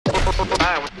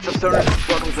Hi, what's up, stoners?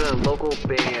 Welcome to the local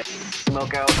band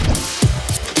Smokeout.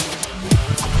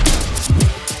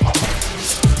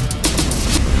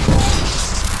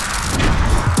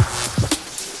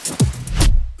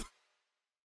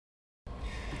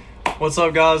 What's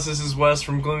up, guys? This is Wes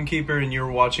from Gloomkeeper, and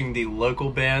you're watching the local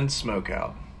band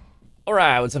Smokeout.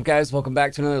 Alright, what's up, guys? Welcome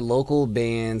back to another local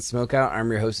band Smokeout.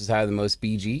 I'm your host, is High the Most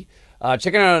BG.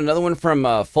 Checking out another one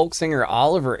from folk singer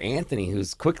Oliver Anthony,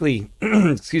 who's quickly,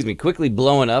 quickly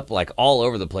blowing up like all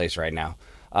over the place right now.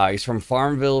 He's from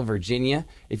Farmville, Virginia.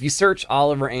 If you search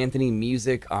Oliver Anthony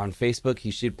Music on Facebook,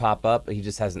 he should pop up. He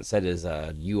just hasn't said his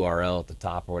URL at the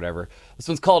top or whatever. This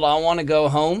one's called I Want to Go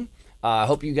Home. I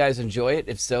hope you guys enjoy it.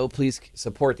 If so, please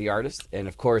support the artist. And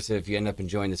of course, if you end up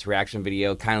enjoying this reaction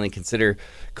video, kindly consider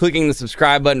clicking the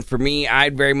subscribe button for me.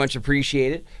 I'd very much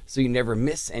appreciate it, so you never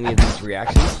miss any of these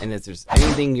reactions. And if there's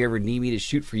anything you ever need me to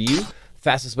shoot for you,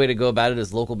 fastest way to go about it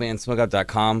is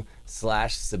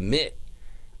localbandsmokeout.com/submit.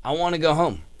 I want to go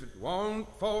home. One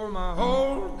for my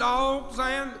old dogs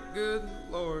and the good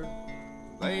Lord,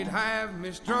 they'd have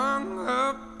me strung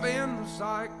up in the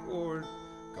psych ward.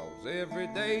 'Cause every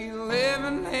day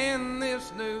living in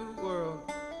this new world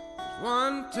is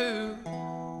one too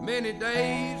many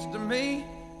days to me.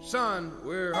 Son,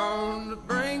 we're on the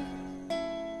brink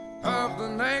of the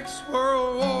next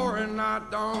world war, and I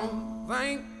don't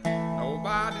think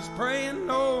nobody's praying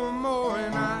no more,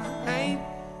 and I ain't.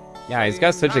 Yeah, he's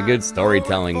got such a good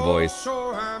storytelling voice.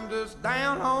 Sure, I'm just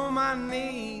down on my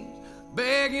knees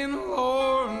begging the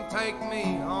Lord to take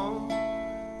me home.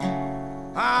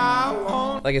 I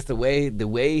want. Like, it's the way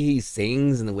he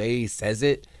sings and the way he says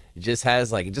it. It just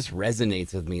has it just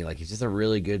resonates with me. Like, he's just a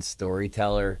really good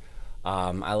storyteller.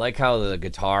 I like how the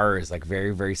guitar is like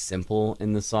very, very simple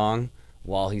in the song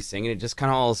while he's singing. It just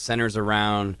kind of all centers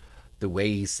around the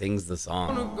way he sings the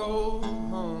song. I wanna go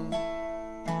home.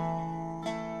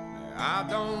 I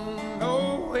don't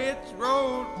know which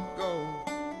road to go.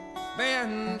 It's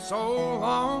been so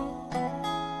long.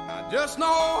 I just know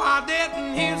I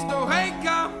didn't used to wake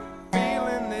up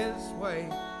feeling this way,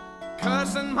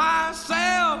 cussing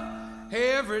myself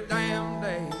every damn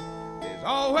day. There's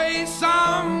always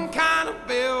some kind of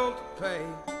bill to pay.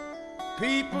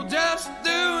 People just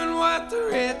doing what the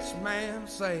rich man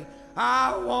say.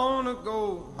 I wanna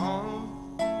go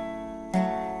home.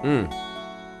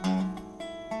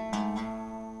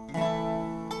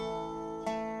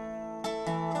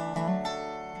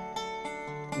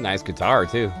 Nice guitar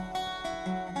too.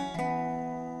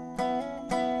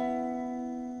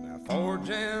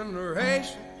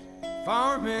 Generations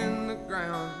farming the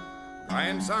ground.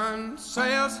 Grandson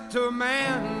sells it to a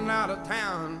man out of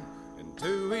town, and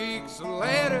 2 weeks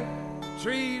later the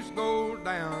trees go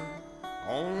down.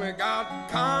 Only got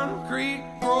concrete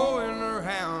growing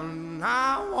around.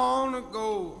 I wanna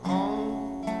go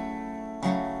home.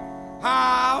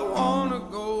 I wanna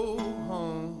go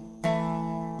home.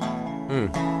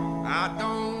 I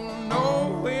don't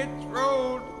know which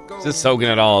road to go. Just soaking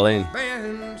it all in.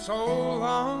 So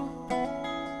long,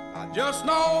 I just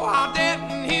know I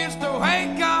didn't used to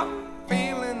wake up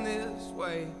feeling this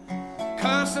way,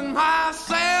 cussing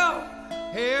myself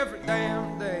every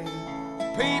damn day.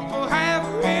 People have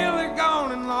really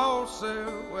gone and lost their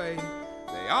way.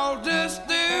 They all just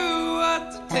do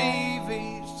what the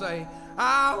TV say.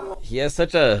 He has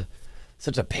such a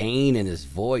pain in his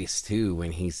voice too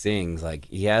when he sings. Like,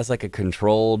 he has like a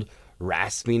controlled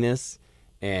raspiness,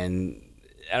 and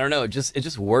I don't know, it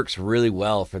just works really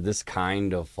well for this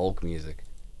kind of folk music.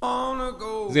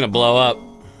 He's gonna blow up.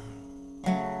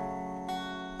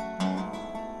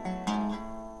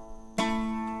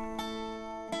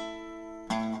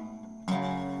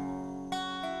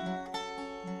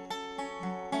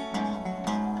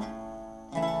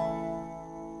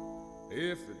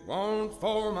 If it weren't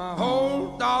for my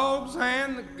old dogs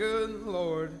and the good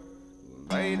Lord,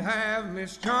 they'd have me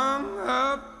strung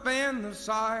up in the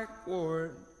psych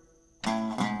ward.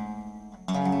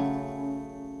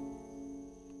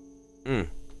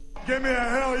 Give me a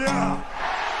hell yeah!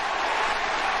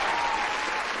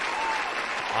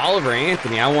 Oliver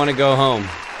Anthony, I want to go home.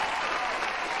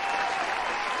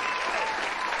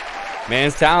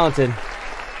 Man's talented.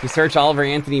 If you search Oliver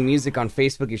Anthony Music on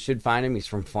Facebook, you should find him. He's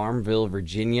from Farmville,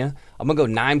 Virginia. I'm gonna go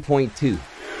 9.2.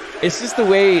 It's just the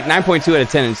way, 9.2 out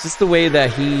of 10. It's just the way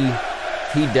that he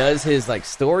does his like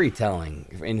storytelling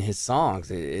in his songs.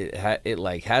 It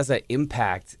like has that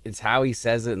impact. It's how he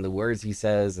says it and the words he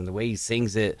says and the way he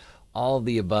sings it. All of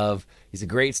the above. He's a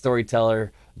great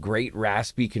storyteller, great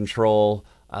raspy control.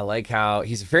 I like how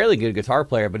he's a fairly good guitar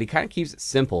player, but he kind of keeps it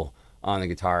simple on the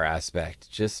guitar aspect.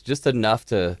 Just enough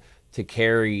to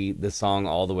carry the song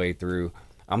all the way through.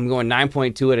 I'm going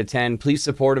 9.2 out of 10. Please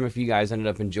support him if you guys ended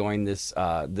up enjoying this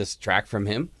this track from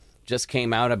him. Just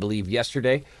came out, I believe,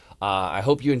 yesterday. I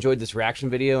hope you enjoyed this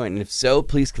reaction video, and if so,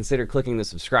 please consider clicking the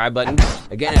subscribe button.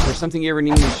 Again, if there's something you ever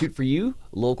need me to shoot for you,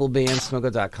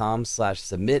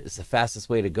 localbandsmokeout.com/submit is the fastest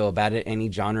way to go about it. Any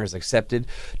genre is accepted.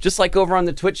 Just like over on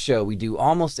the Twitch show, we do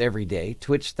almost every day,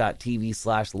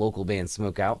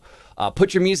 twitch.tv/localbandsmokeout.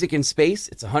 Put your music in space.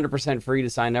 It's 100% free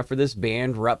to sign up for this,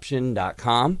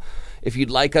 bandruption.com. If you'd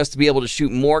like us to be able to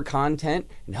shoot more content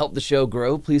and help the show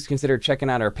grow, please consider checking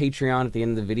out our Patreon at the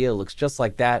end of the video. It looks just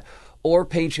like that. Or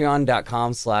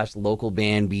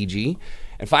patreon.com/localbandbg.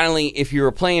 And finally, if you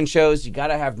were playing shows, you got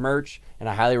to have merch, and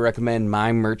I highly recommend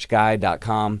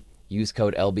mymerchguy.com. Use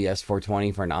code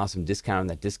LBS420 for an awesome discount, and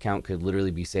that discount could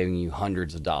literally be saving you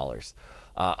hundreds of dollars.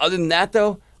 Other than that,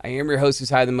 though, I am your host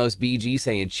who's high the most, BG,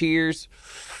 saying cheers,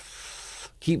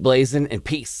 keep blazing, and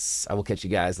peace. I will catch you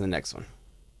guys in the next one.